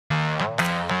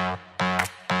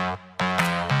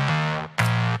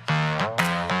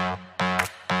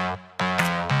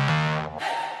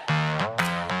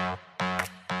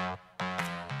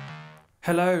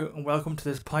Hello and welcome to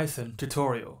this Python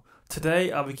tutorial.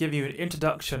 Today I'll be giving you an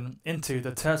introduction into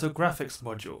the Turtle Graphics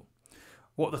module.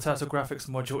 What the Turtle Graphics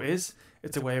module is,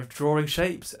 it's a way of drawing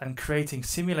shapes and creating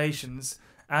simulations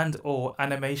and or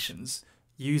animations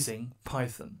using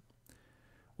Python.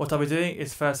 What I'll be doing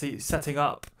is firstly setting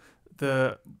up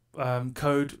the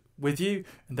code with you,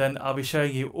 and then I'll be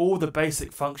showing you all the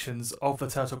basic functions of the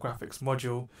Turtle Graphics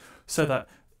module so that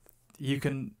you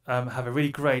can have a really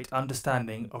great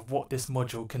understanding of what this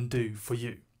module can do for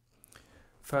you.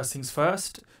 First things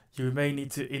first, you may need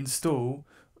to install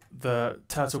the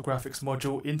Turtle Graphics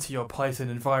module into your Python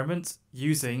environment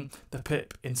using the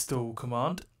pip install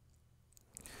command.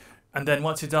 And then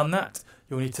once you've done that,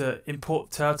 you'll need to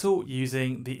import Turtle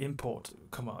using the import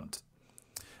command.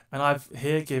 And I've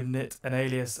here given it an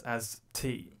alias as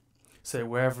t. So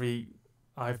wherever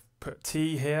I've put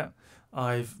t here,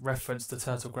 I've referenced the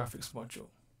Turtle Graphics module.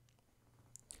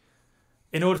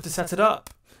 In order to set it up,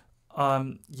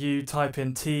 you type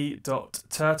in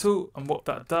t.turtle, and what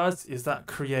that does is that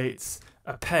creates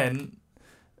a pen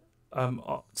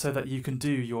so that you can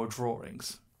do your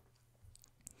drawings.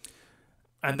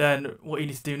 And then what you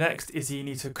need to do next is you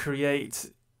need to create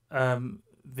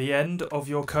the end of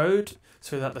your code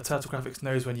so that the Turtle Graphics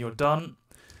knows when you're done,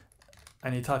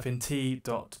 and you type in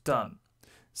t.done.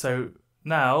 So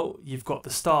now you've got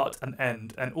the start and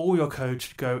end, and all your code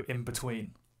should go in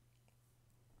between.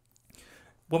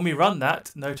 When we run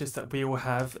that, notice that we will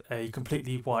have a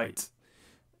completely white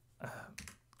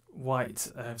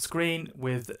screen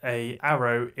with an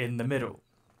arrow in the middle.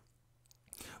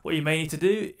 What you may need to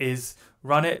do is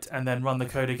run it and then run the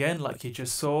code again like you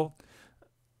just saw,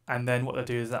 and then what they'll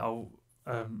do is that'll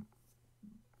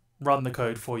run the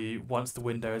code for you once the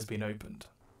window has been opened.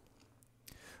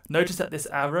 Notice that this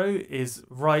arrow is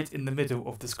right in the middle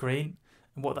of the screen,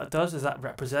 and what that does is that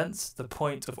represents the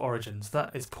point of origin. So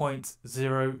that is point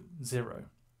 0, 0.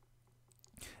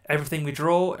 Everything we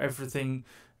draw, every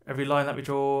line that we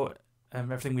draw,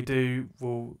 everything we do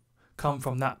will come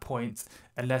from that point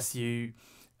unless you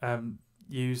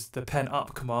use the pen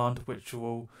up command, which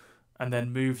will and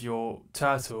then move your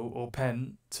turtle or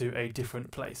pen to a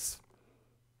different place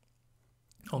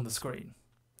on the screen.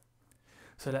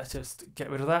 So let's just get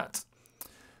rid of that.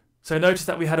 So notice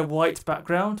that we had a white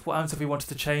background. What happens if we wanted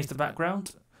to change the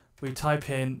background? We type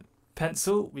in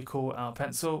pencil, we call our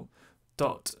pencil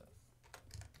dot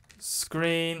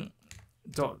screen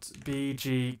dot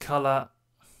bg color,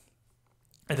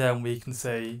 and then we can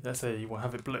say, let's say we'll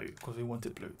have it blue because we want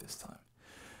it blue this time.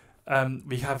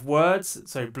 We have words,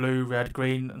 so blue, red,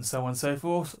 green, and so on and so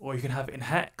forth, or you can have it in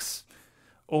hex,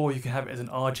 or you can have it as an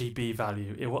RGB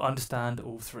value. It will understand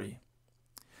all three.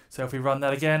 So if we run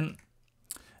that again,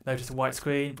 notice a white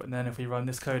screen, but then if we run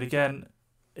this code again,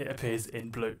 it appears in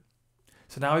blue.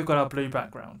 So now we've got our blue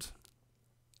background.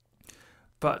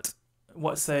 But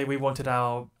let's say we wanted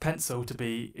our pencil to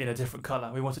be in a different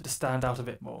color. We want it to stand out a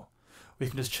bit more. We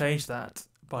can just change that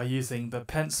by using the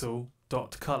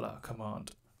pencil.color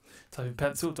command. Type in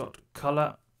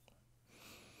pencil.color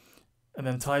and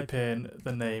then type in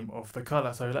the name of the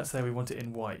color. So let's say we want it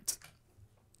in white.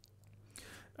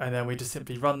 And then we just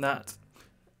simply run that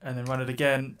and then run it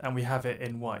again, and we have it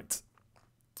in white.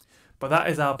 But that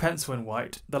is our pencil in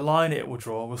white. The line it will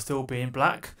draw will still be in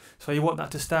black, so you want that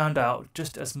to stand out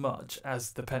just as much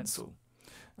as the pencil.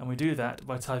 And we do that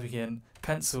by typing in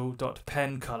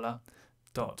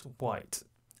pencil.pencolor.white.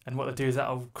 And what they do is that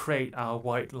will create our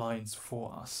white lines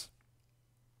for us.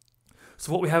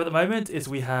 So what we have at the moment is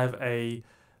we have a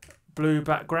blue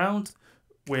background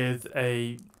with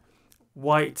a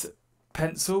white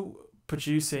pencil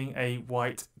producing a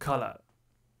white color,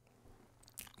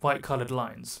 white colored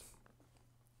lines.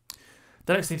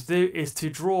 The next thing to do is to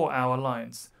draw our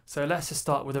lines. So let's just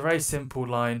start with a very simple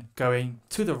line going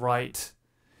to the right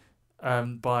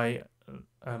by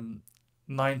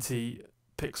 90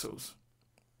 pixels.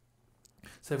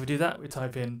 So if we do that, we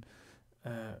type in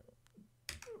and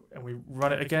we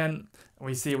run it again, and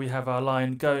we see we have our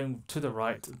line going to the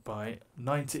right by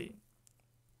 90.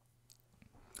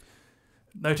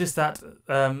 Notice that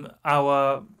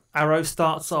our arrow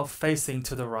starts off facing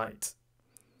to the right.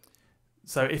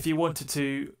 So if you wanted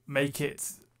to make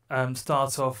it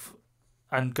start off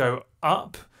and go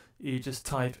up, you just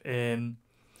type in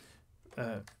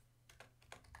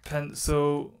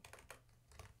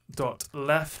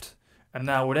pencil.left, and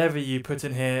now whatever you put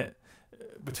in here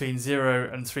between 0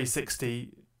 and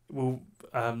 360 will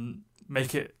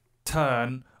make it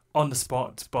turn on the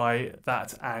spot by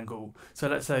that angle. So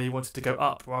let's say you wanted to go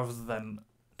up rather than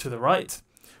to the right.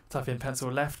 Type in pencil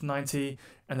left 90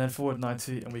 and then forward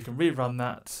 90, and we can rerun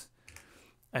that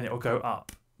and it will go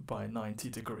up by 90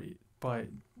 degrees. by,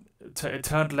 it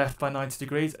turned left by 90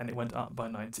 degrees and it went up by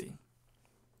 90.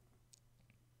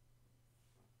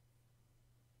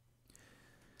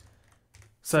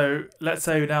 So let's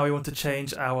say now we want to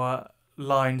change our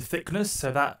line thickness.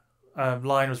 So that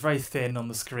line was very thin on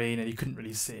the screen and you couldn't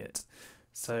really see it.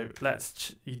 So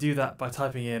you do that by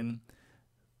typing in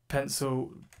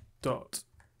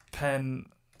pencil.pen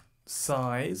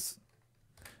size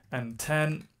and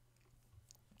 10,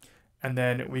 and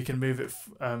then we can move it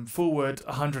forward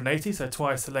 180, so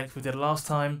twice the length we did last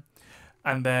time,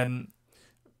 and then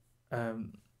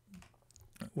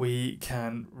we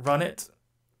can run it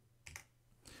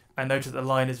and notice the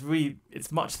line is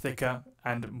it's much thicker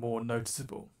and more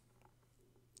noticeable.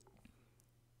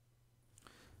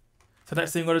 So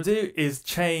next thing we're going to do is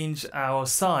change our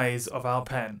size of our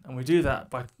pen, and we do that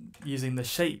by using the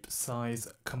shape size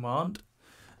command.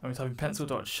 And we type in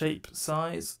pencil.shape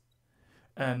size,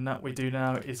 and what we do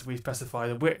now is we specify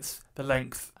the width, the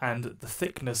length, and the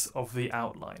thickness of the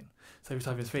outline. So we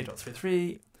type in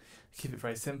 3.33, keep it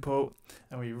very simple,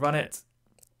 and we run it.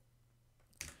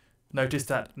 Notice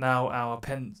that now our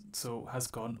pencil has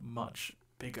gone much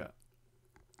bigger.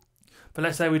 But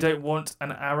let's say we don't want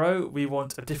an arrow, we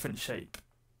want a different shape.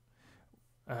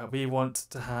 We want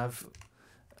to have,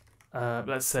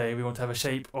 let's say we want to have a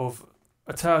shape of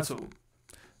a turtle.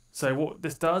 So what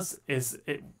this does is,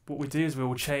 what we do is we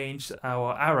will change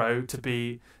our arrow to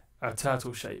be a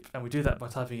turtle shape. And we do that by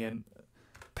typing in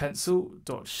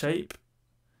pencil.shape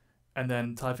and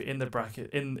then type it in the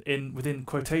bracket, within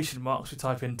quotation marks we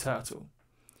type in turtle.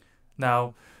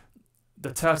 Now,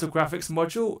 the Turtle Graphics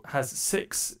module has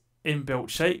 6 inbuilt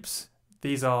shapes.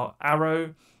 These are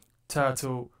arrow,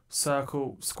 turtle,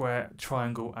 circle, square,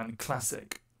 triangle, and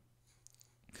classic.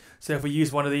 So if we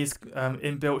use one of these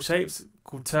inbuilt shapes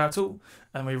called turtle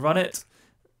and we run it,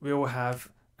 we will have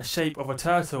a shape of a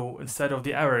turtle instead of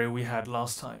the arrow we had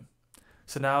last time.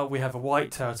 So now we have a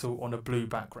white turtle on a blue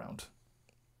background.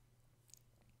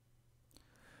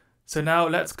 So now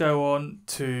let's go on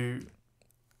to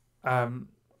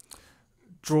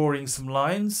drawing some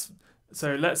lines.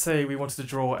 So let's say we wanted to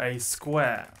draw a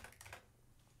square.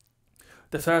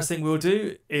 The first thing we'll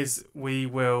do is we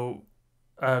will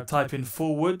type in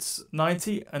forwards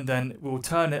 90, and then we'll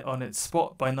turn it on its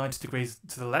spot by 90 degrees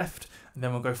to the left, and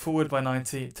then we'll go forward by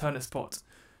 90, turn its spot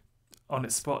on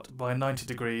its spot by 90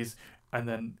 degrees, and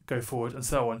then go forward and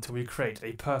so on until we create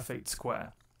a perfect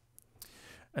square.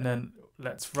 And then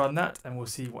let's run that and we'll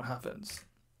see what happens.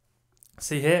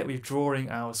 See here, we're drawing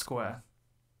our square.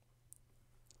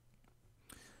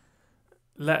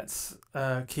 Let's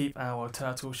keep our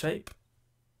turtle shape.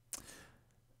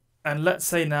 And let's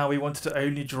say now we wanted to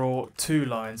only draw 2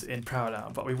 lines in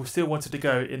parallel, but we still wanted to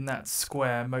go in that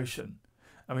square motion.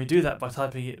 And we do that by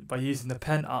using the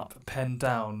pen up, pen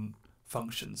down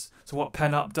functions. So what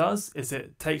pen up does is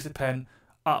it takes the pen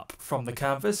up from the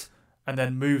canvas and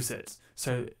then moves it,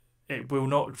 so it will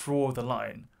not draw the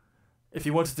line. If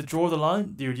you wanted to draw the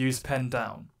line, you would use pen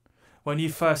down. When you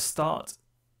first start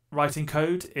writing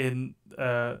code in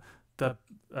the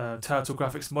Turtle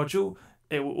Graphics module,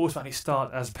 it will automatically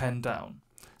start as pen down.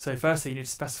 So firstly, you need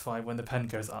to specify when the pen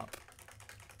goes up.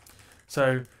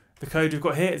 So the code we've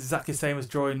got here is exactly the same as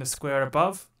drawing the square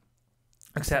above,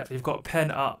 except we've got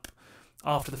pen up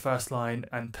after the first line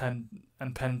and pen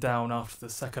down after the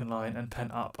second line and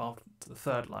pen up after the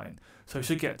third line. So we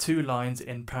should get 2 lines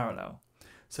in parallel.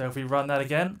 So if we run that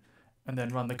again and then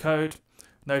run the code,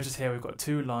 notice here we've got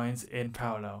 2 lines in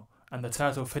parallel, and the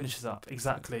turtle finishes up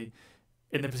exactly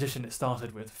in the position it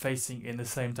started with, facing in the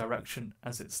same direction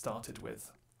as it started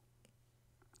with.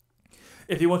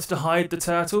 If you wanted to hide the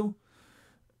turtle,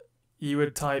 you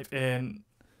would type in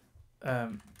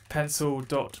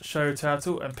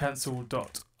pencil.showTurtle and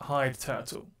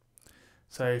pencil.hideTurtle.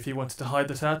 So if you wanted to hide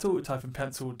the turtle, you type in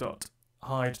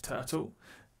pencil.hideTurtle.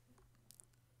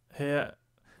 Here,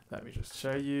 let me just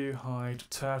show you, hide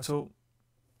turtle.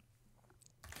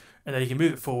 And then you can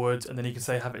move it forward, and then you can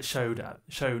say have it shown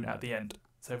at the end.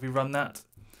 So if we run that,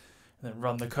 and then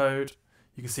run the code,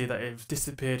 you can see that it's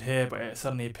disappeared here, but it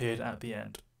suddenly appeared at the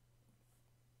end.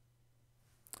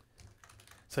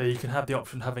 So you can have the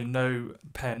option of having no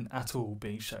pen at all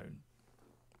being shown.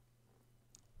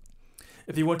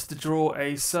 If you wanted to draw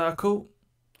a circle,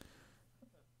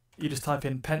 you just type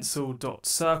in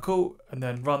pencil.circle and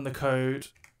then run the code,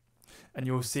 and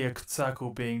you'll see a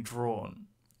circle being drawn.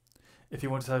 If you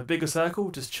want to have a bigger circle,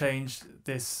 just change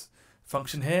this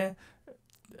function here,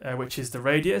 which is the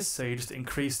radius. So you just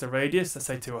increase the radius, let's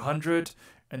say to 100,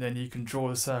 and then you can draw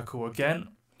the circle again.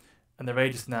 And the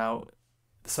radius now,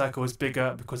 the circle is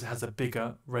bigger because it has a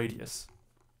bigger radius.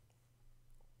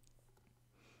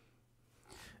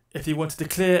 If you wanted to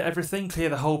clear everything, clear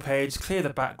the whole page, clear the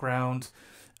background,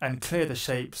 and clear the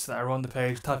shapes that are on the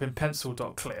page, type in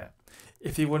pencil.clear.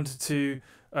 If you wanted to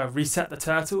reset the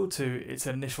turtle to its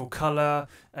initial colour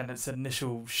and its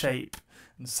initial shape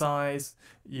and size,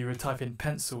 you would type in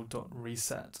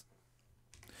pencil.reset.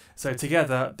 So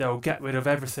together, they'll get rid of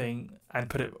everything and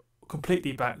put it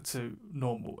completely back to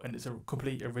normal, and it's a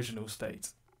complete original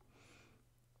state.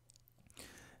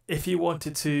 If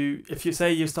you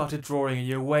say you started drawing and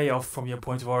you're way off from your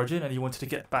point of origin and you wanted to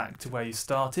get back to where you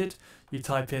started, you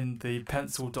type in the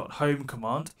pencil.home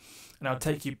command and it'll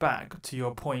take you back to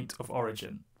your point of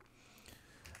origin.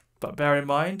 But bear in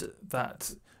mind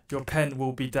that your pen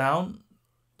will be down,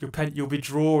 you'll be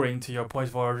drawing to your point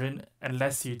of origin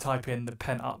unless you type in the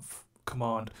pen up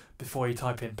command before you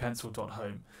type in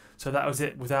pencil.home. So that was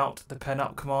it without the pen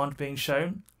up command being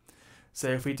shown. So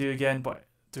if we do it again, but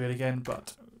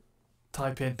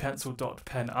type in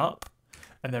pencil.penup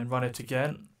and then run it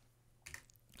again,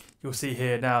 you'll see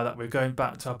here now that we're going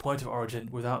back to our point of origin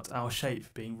without our shape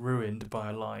being ruined by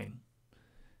a line.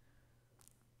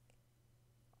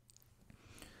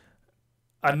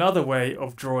 Another way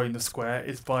of drawing the square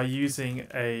is by using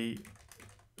a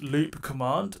loop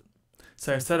command.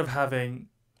 So instead of having,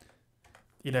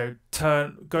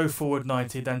 go forward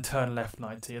 90, then turn left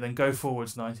 90, and then go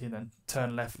forwards 90, and then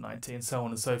turn left 90, and so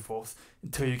on and so forth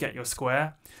until you get your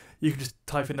square, you can just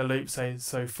type in a loop,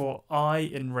 so for I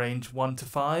in range 1 to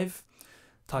 5,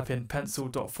 type in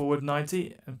pencil.forward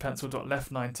 90 and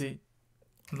pencil.left 90,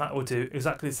 and that will do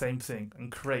exactly the same thing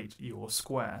and create your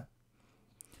square.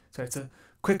 So it's a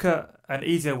quicker and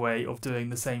easier way of doing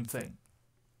the same thing.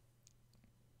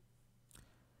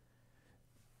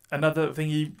 Another thing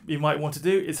you might want to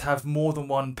do is have more than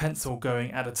one pencil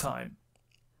going at a time.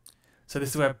 So this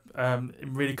is where it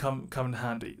really come in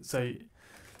handy. So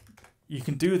you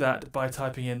can do that by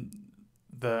typing in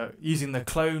using the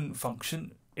clone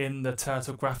function in the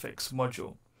Turtle Graphics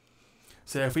module.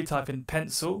 So if we type in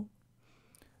pencil,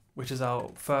 which is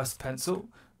our first pencil,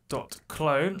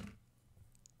 .clone,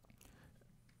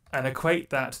 and equate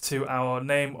that to our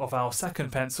name of our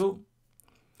second pencil,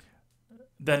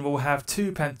 then we'll have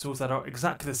two pencils that are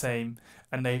exactly the same,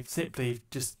 and they simply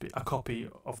just be a copy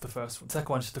of the first one. The second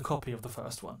one's just a copy of the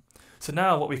first one. So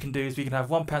now what we can do is we can have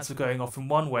one pencil going off in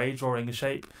one way, drawing a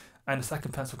shape, and a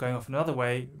second pencil going off another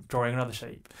way, drawing another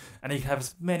shape. And you can have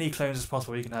as many clones as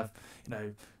possible. You can have,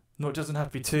 it doesn't have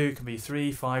to be 2, it can be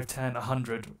 3, 5, 10,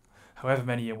 100, however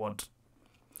many you want.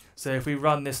 So if we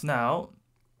run this now,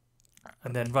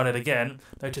 and then run it again,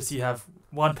 notice you have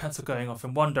one pencil going off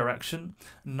in one direction,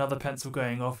 another pencil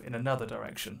going off in another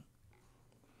direction.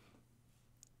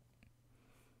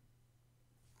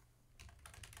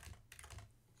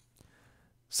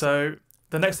 So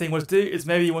the next thing you want to do is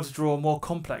maybe you want to draw a more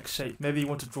complex shape. Maybe you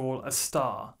want to draw a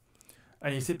star.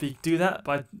 And you simply do that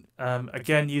by,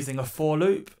 again, using a for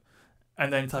loop,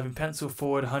 and then typing pencil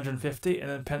forward 150 and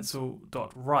then pencil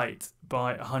dot right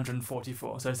by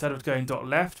 144. So instead of going dot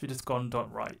left, we just gone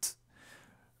dot right.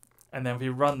 And then if we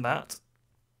run that,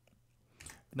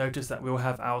 notice that we'll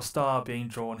have our star being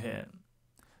drawn here.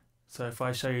 So if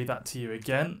I show you that to you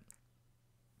again,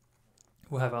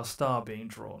 we'll have our star being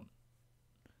drawn.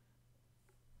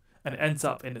 And it ends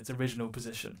up in its original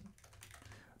position.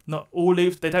 Not all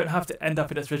loops, they don't have to end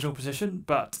up in its original position,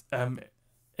 but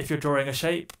if you're drawing a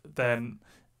shape, then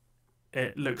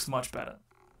it looks much better.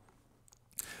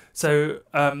 So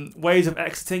ways of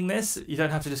exiting this, you don't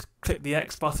have to just click the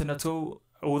X button at all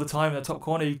the time in the top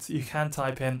corner. You can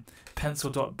type in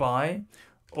pencil.by,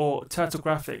 or Turtle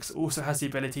Graphics also has the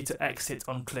ability to exit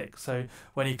on click. So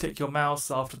when you click your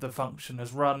mouse after the function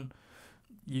has run,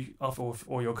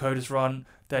 or your code is run,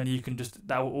 then you can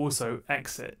that will also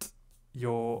exit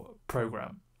your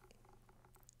program.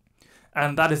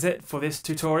 And that is it for this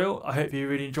tutorial. I hope you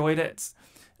really enjoyed it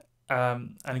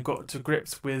and got to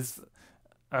grips with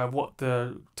what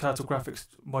the Turtle Graphics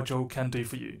module can do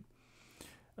for you.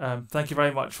 Thank you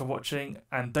very much for watching,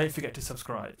 and don't forget to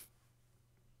subscribe.